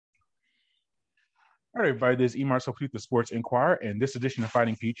All right, everybody, this is Emar Soput, the Sports Inquirer, and this edition of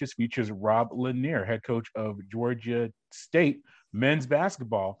Fighting Peaches features Rob Lanier, head coach of Georgia State men's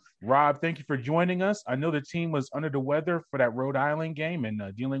basketball. Rob, thank you for joining us. I know the team was under the weather for that Rhode Island game and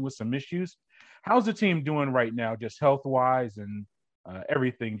dealing with some issues. How's the team doing right now, just health-wise and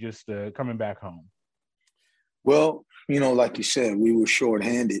everything, just coming back home? Well, like you said, we were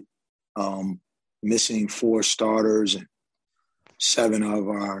shorthanded, missing four starters and seven of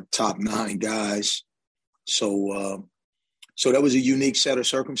our top nine guys. So that was a unique set of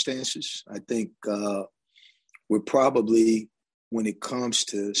circumstances. I think we're probably, when it comes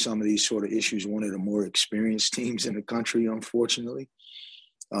to some of these sort of issues, one of the more experienced teams in the country, unfortunately.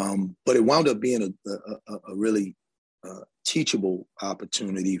 But it wound up being a really teachable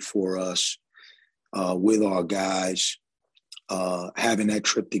opportunity for us with our guys, having that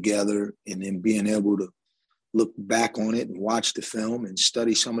trip together and then being able to look back on it and watch the film and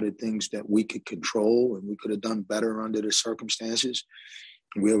study some of the things that we could control and we could have done better under the circumstances.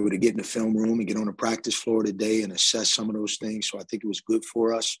 And we were able to get in the film room and get on the practice floor today and assess some of those things. So I think it was good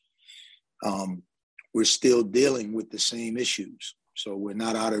for us. We're still dealing with the same issues. So we're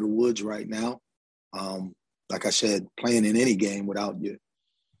not out of the woods right now. Like I said, playing in any game without your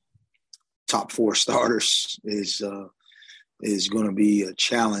top four starters is going to be a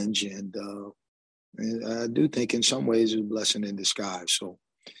challenge. And I do think in some ways it's a blessing in disguise. So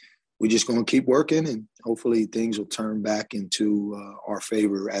we're just going to keep working and hopefully things will turn back into our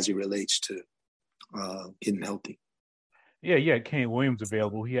favor as it relates to getting healthy. Yeah, Kane Williams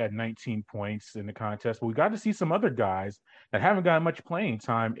available. He had 19 points in the contest, but we got to see some other guys that haven't gotten much playing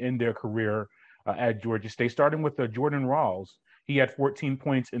time in their career at Georgia State, starting with Jordan Rawls. He had 14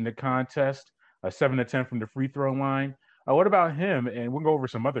 points in the contest, 7 to 10 from the free throw line. What about him? And we'll go over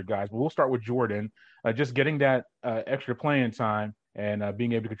some other guys, but we'll start with Jordan, just getting that extra playing time and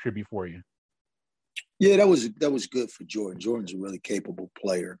being able to contribute for you. Yeah, that was good for Jordan. Jordan's a really capable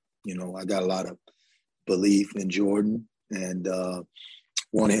player. I got a lot of belief in Jordan and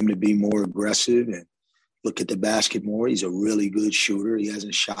want him to be more aggressive and look at the basket more. He's a really good shooter. He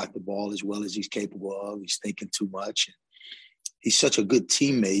hasn't shot the ball as well as he's capable of. He's thinking too much. He's such a good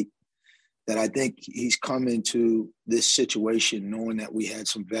teammate that I think he's come into this situation knowing that we had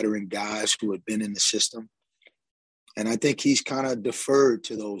some veteran guys who had been in the system. And I think he's kind of deferred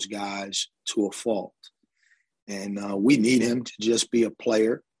to those guys to a fault. And we need him to just be a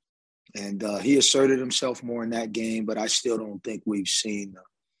player. And he asserted himself more in that game, but I still don't think we've seen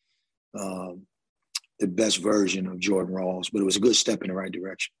the best version of Jordan Rawls. But it was a good step in the right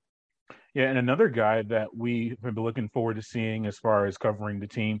direction. Yeah, and another guy that we have been looking forward to seeing as far as covering the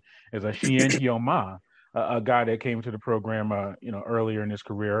team is Shien Hioma, a guy that came to the program, earlier in his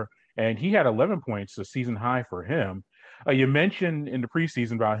career, and he had 11 points, a season high for him. You mentioned in the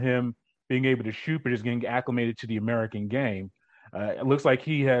preseason about him being able to shoot, but just getting acclimated to the American game. It looks like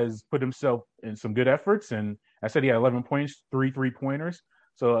he has put himself in some good efforts, and I said he had 11 points, 3 3-pointers,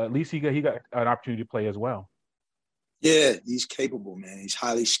 so at least he got an opportunity to play as well. Yeah, he's capable, man. He's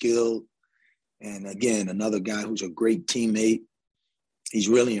highly skilled. And again, another guy who's a great teammate. He's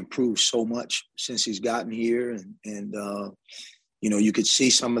really improved so much since he's gotten here. And you could see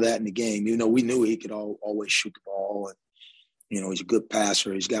some of that in the game. We knew he could always shoot the ball. And, he's a good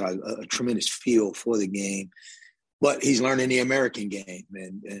passer. He's got a tremendous feel for the game. But he's learning the American game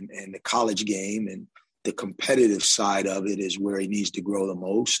and the college game. And the competitive side of it is where he needs to grow the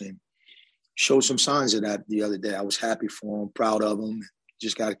most. And showed some signs of that the other day. I was happy for him, proud of him.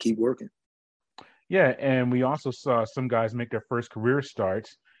 Just got to keep working. Yeah, and we also saw some guys make their first career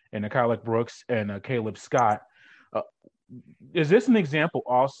starts in Kylek Brooks and Caleb Scott. Is this an example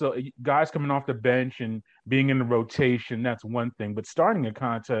also, guys coming off the bench and being in the rotation, that's one thing, but starting a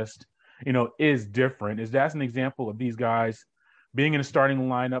contest, is different. Is that an example of these guys being in a starting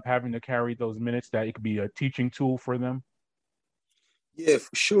lineup, having to carry those minutes, that it could be a teaching tool for them? Yeah,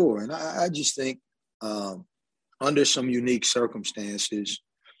 for sure. And I just think under some unique circumstances,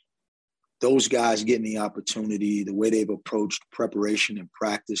 those guys getting the opportunity, the way they've approached preparation and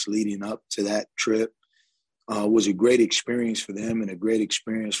practice leading up to that trip was a great experience for them and a great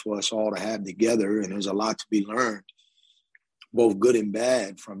experience for us all to have together. And there's a lot to be learned, both good and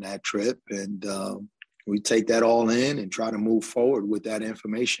bad, from that trip. And we take that all in and try to move forward with that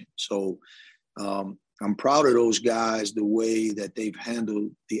information. So I'm proud of those guys, the way that they've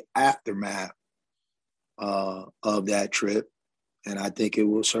handled the aftermath of that trip. And I think it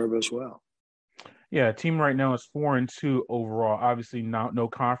will serve us well. Yeah, team right now is 4-2 overall. Obviously, no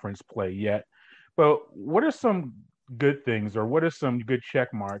conference play yet. But what are some good things, or what are some good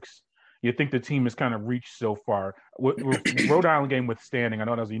check marks, you think the team has kind of reached so far? With Rhode Island game withstanding, I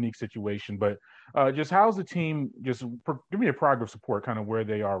know that was a unique situation, but just how's the team? Give me a progress report, kind of where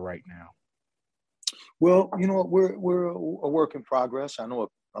they are right now. Well, we're a work in progress. I know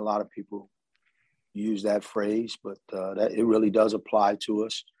a lot of people use that phrase, but that it really does apply to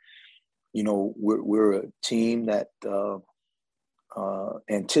us. We're a team that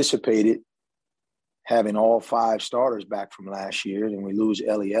anticipated having all 5 starters back from last year, and we lose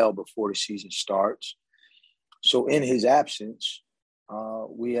LEL before the season starts. So in his absence,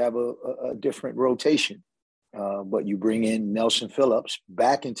 we have a different rotation. But you bring in Nelson Phillips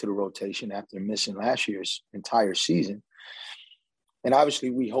back into the rotation after missing last year's entire season. And obviously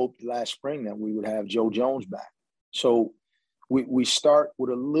we hoped last spring that we would have Joe Jones back. So we start with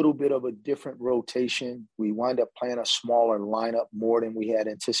a little bit of a different rotation. We wind up playing a smaller lineup more than we had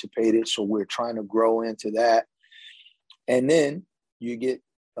anticipated. So we're trying to grow into that. And then you get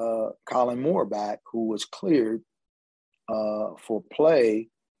Colin Moore back, who was cleared for play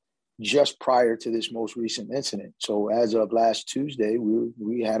just prior to this most recent incident. So as of last Tuesday,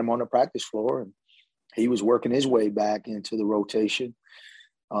 we had him on the practice floor, and he was working his way back into the rotation.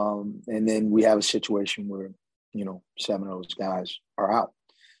 And then we have a situation where, 7 of those guys are out.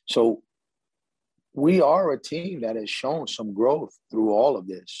 So we are a team that has shown some growth through all of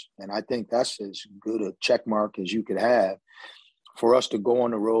this. And I think that's as good a check mark as you could have for us to go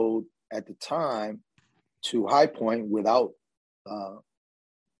on the road at the time to High Point without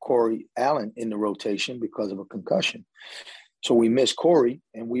Corey Allen in the rotation because of a concussion. So we miss Corey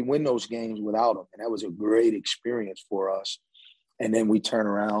and we win those games without him. And that was a great experience for us. And then we turn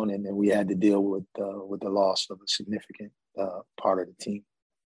around and then we had to deal with the loss of a significant part of the team.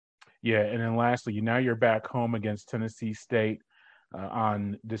 Yeah, and then lastly, now you're back home against Tennessee State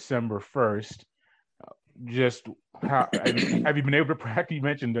on December 1st. Just how have you been able to practice? You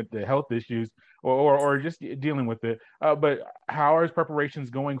mentioned the health issues or just dealing with it. But how are his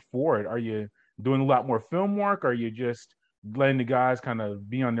preparations going forward? Are you doing a lot more film work? Are you just letting the guys kind of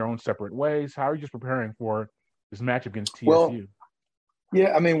be on their own separate ways? How are you just preparing for this match against TSU? Well,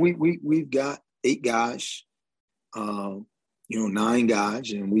 yeah, I mean, we've got 8 guys, 9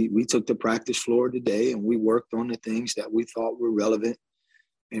 guys, and we took the practice floor today and we worked on the things that we thought were relevant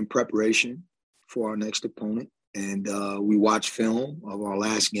in preparation for our next opponent. And we watched film of our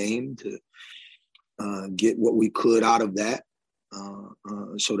last game to get what we could out of that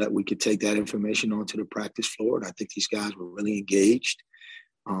so that we could take that information onto the practice floor. And I think these guys were really engaged.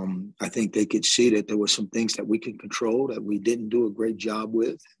 I think they could see that there were some things that we can control that we didn't do a great job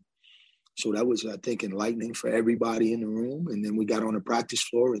with. So that was, I think, enlightening for everybody in the room. And then we got on the practice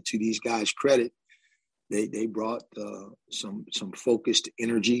floor, and to these guys' credit, they brought some focused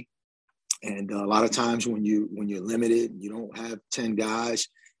energy. And a lot of times when you're limited, you don't have 10 guys.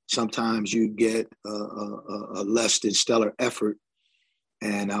 Sometimes you get a less than stellar effort.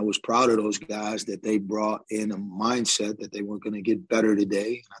 And I was proud of those guys that they brought in a mindset that they were going to get better today.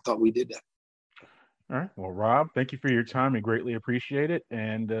 And I thought we did that. All right. Well, Rob, thank you for your time. I greatly appreciate it.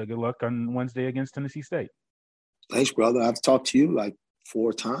 And good luck on Wednesday against Tennessee State. Thanks, brother. I've talked to you like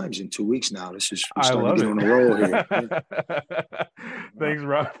 4 times in 2 weeks now. We're I starting to get love on the roll here. Thanks,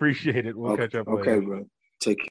 Rob. Appreciate it. We'll catch up later. Okay, bro. Take care.